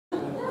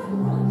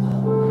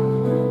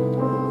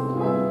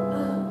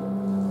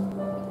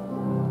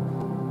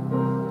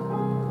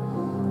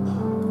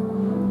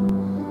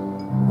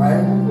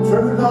When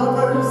true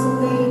lovers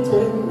meet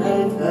in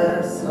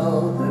Mayfair, so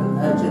the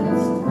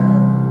legends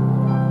tell.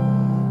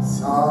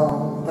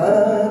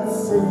 Songbirds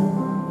sing,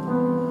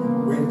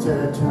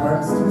 winter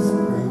turns to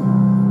spring.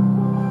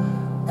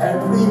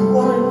 Every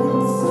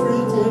winding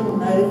street in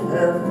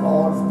Mayfair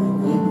falls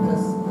beneath the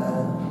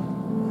spell.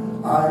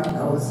 I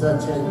know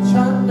such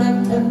enchantment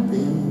can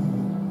be.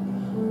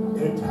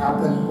 It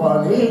happened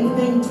one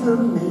evening to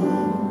me.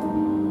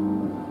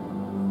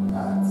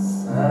 That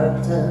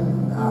certain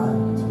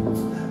night,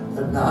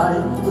 the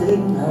night we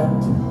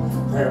met,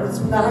 there was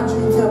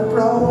magic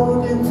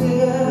abroad in the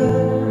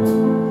air.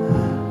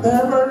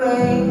 There were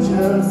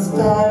angels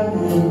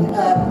standing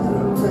at the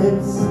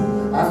Ritz,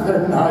 and the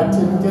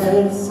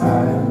Nightingale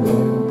sang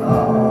in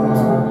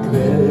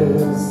Berkley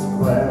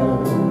Square.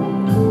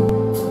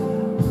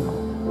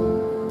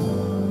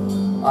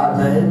 I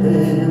may be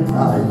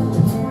right,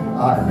 I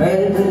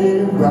may be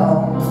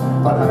wrong,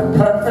 but I'm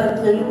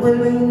perfectly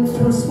willing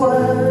to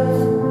swear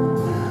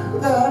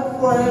that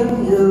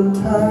when you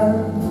turn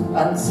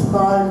and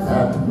smile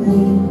at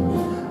me,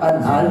 a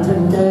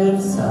nightingale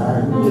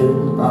sang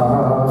in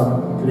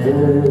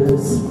Berkley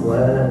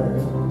Square.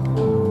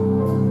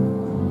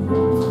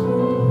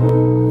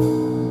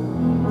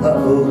 The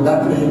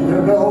moonlight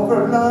lingered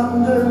over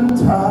London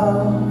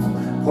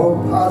town. Poor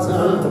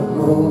puzzled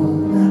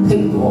moon, he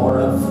wore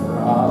a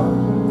frown.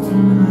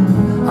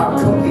 How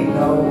could he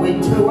know we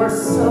two were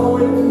so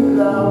in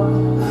love?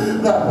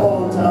 The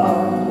whole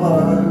dark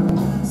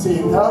world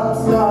seemed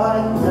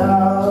upside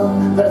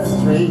down. The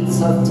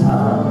streets of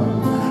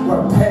town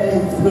were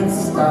paved with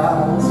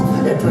stars.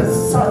 It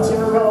was such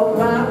a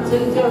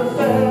romantic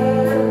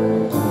affair.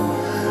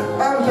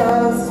 And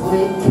as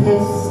we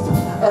kissed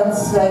and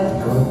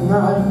said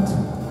goodnight,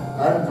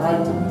 a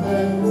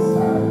nightingale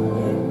sang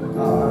in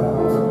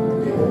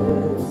Berkley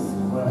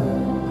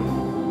Square.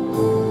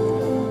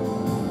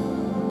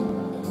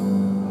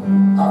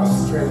 How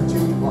strange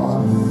it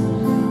was,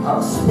 how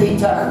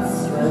sweet and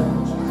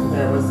strange.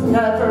 There was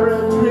never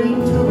a dream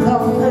to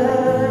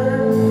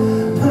compare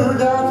to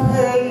that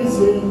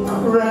hazy,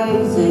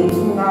 crazy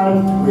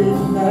night we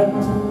met,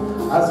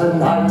 as a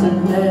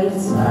nightingale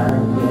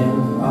sang in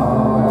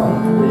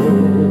Berkley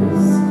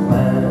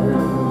Square.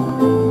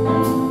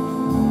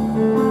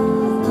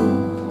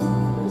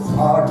 This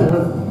heart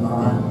of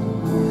mine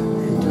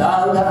beat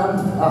loud and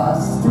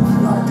fast,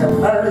 like a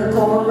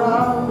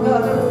merry-go-round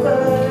at a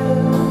fair.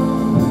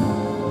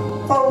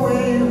 For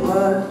we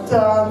were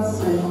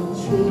dancing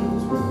cheek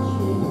to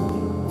cheek,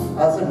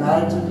 as a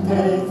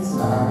nightingale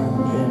sang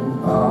in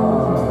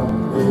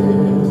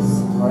Berkley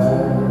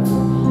Square.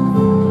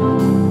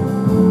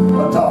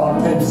 But dawn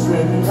came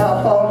streaming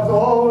up all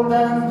gold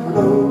and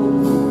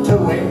blue to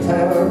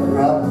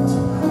interrupt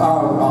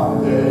our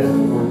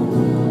rendezvous.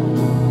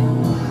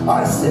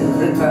 I still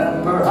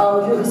remember how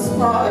you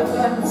smiled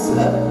and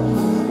said,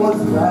 was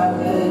that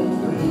a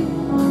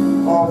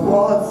dream, or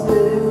was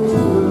it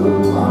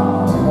true?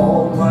 Our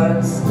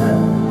homeward step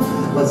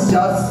was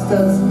just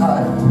as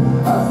light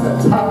as the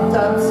tap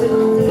dancing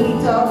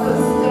feet of the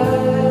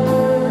stair.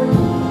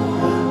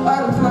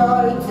 And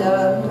like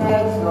an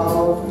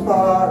echo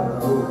far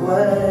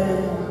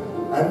away,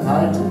 a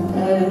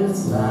nightingale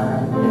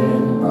sang